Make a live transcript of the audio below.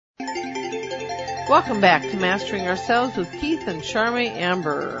Welcome back to Mastering Ourselves with Keith and Charmaine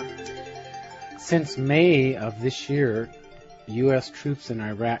Amber. Since May of this year, U.S. troops in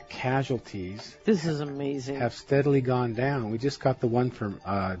Iraq casualties This is amazing. have steadily gone down. We just got the one from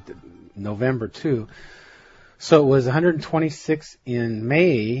November, too. So it was 126 in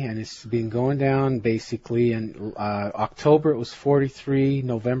May, and it's been going down basically. In October it was 43,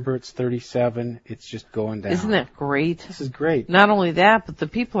 November it's 37. It's just going down. Isn't that great? This is great. Not only that, but the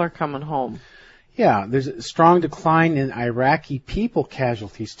people are coming home. Yeah, there's a strong decline in Iraqi people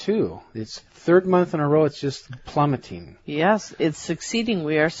casualties, too. It's third month in a row, it's just plummeting. Yes, it's succeeding.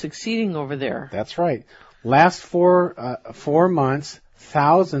 We are succeeding over there. That's right. Last 4 months,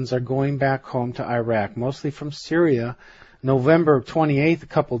 thousands are going back home to Iraq, mostly from Syria. November 28th, a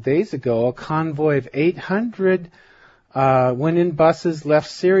couple days ago, a convoy of 800 went in buses, left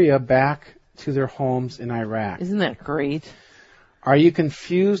Syria back to their homes in Iraq. Isn't that great? Are you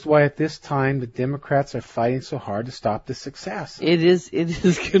confused why at this time the Democrats are fighting so hard to stop this success? It is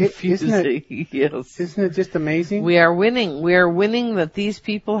confusing. Yes. Isn't it just amazing? We are winning. We are winning that these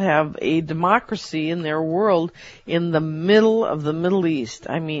people have a democracy in their world in the middle of the Middle East.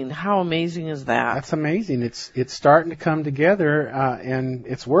 I mean, how amazing is that? That's amazing. It's starting to come together, and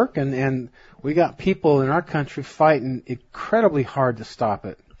it's working, and we got people in our country fighting incredibly hard to stop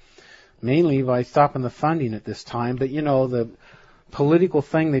it. Mainly by stopping the funding at this time, but you know, the political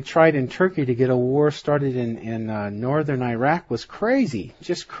thing they tried in Turkey to get a war started in northern Iraq was crazy,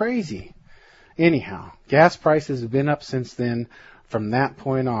 just crazy. Anyhow, gas prices have been up since then from that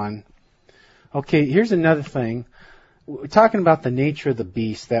point on. Okay, here's another thing. We're talking about the nature of the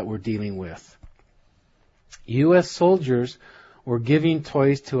beast that we're dealing with. U.S. soldiers were giving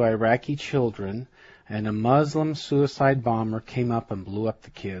toys to Iraqi children, and a Muslim suicide bomber came up and blew up the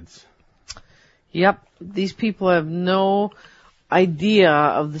kids. Yep, these people have no idea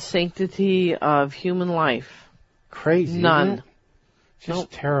of the sanctity of human life. Crazy. None. Isn't it?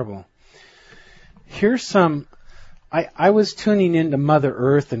 Just terrible. Here's some. I was tuning into Mother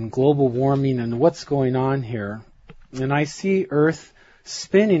Earth and global warming and what's going on here, and I see Earth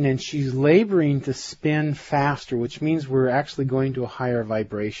spinning, and she's laboring to spin faster, which means we're actually going to a higher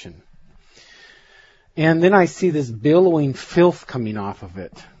vibration. And then I see this billowing filth coming off of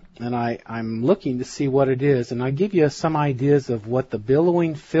it. And I'm looking to see what it is, and I give you some ideas of what the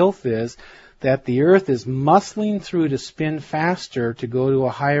billowing filth is that the Earth is muscling through to spin faster to go to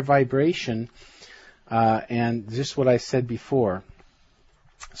a higher vibration, and just what I said before.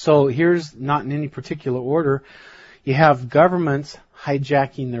 So here's, not in any particular order, you have governments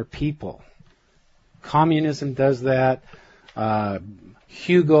hijacking their people. Communism does that,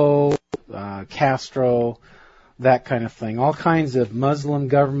 Hugo, Castro, that kind of thing. All kinds of Muslim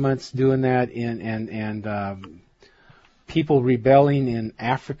governments doing that, and people rebelling in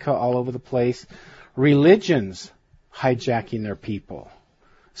Africa all over the place. Religions hijacking their people.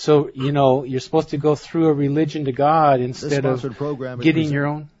 So, you know, you're supposed to go through a religion to God instead of getting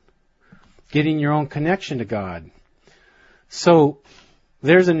your own connection to God. So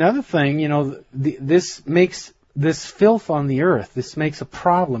there's another thing, you know, this makes this filth on the earth, this makes a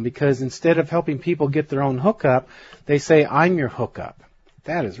problem, because instead of helping people get their own hookup, they say, I'm your hookup.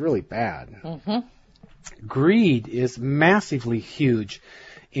 That is really bad. Mm-hmm. Greed is massively huge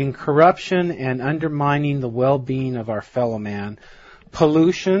in corruption and undermining the well-being of our fellow man.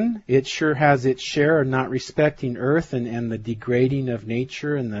 Pollution, it sure has its share of not respecting earth and the degrading of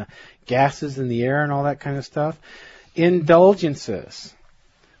nature and the gases in the air and all that kind of stuff. Indulgences.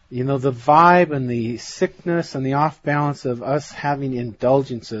 You know, the vibe and the sickness and the off-balance of us having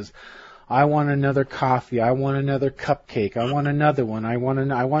indulgences. I want another coffee. I want another cupcake. I want another one. I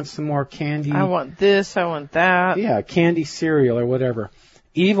want some more candy. I want this. I want that. Yeah, candy cereal or whatever.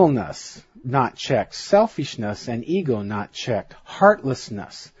 Evilness, not checked. Selfishness and ego, not checked.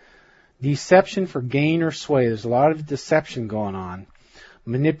 Heartlessness. Deception for gain or sway. There's a lot of deception going on.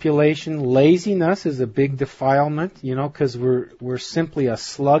 Manipulation, laziness is a big defilement, you know, because we're simply a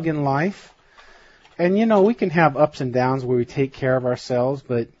slug in life. And, you know, we can have ups and downs where we take care of ourselves,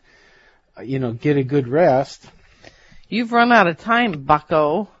 but, you know, get a good rest. You've run out of time,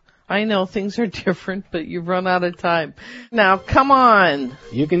 bucko. I know things are different, but you've run out of time. Now, come on.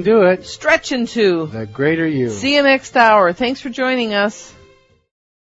 You can do it. Stretch into The greater you. See you next hour. Thanks for joining us.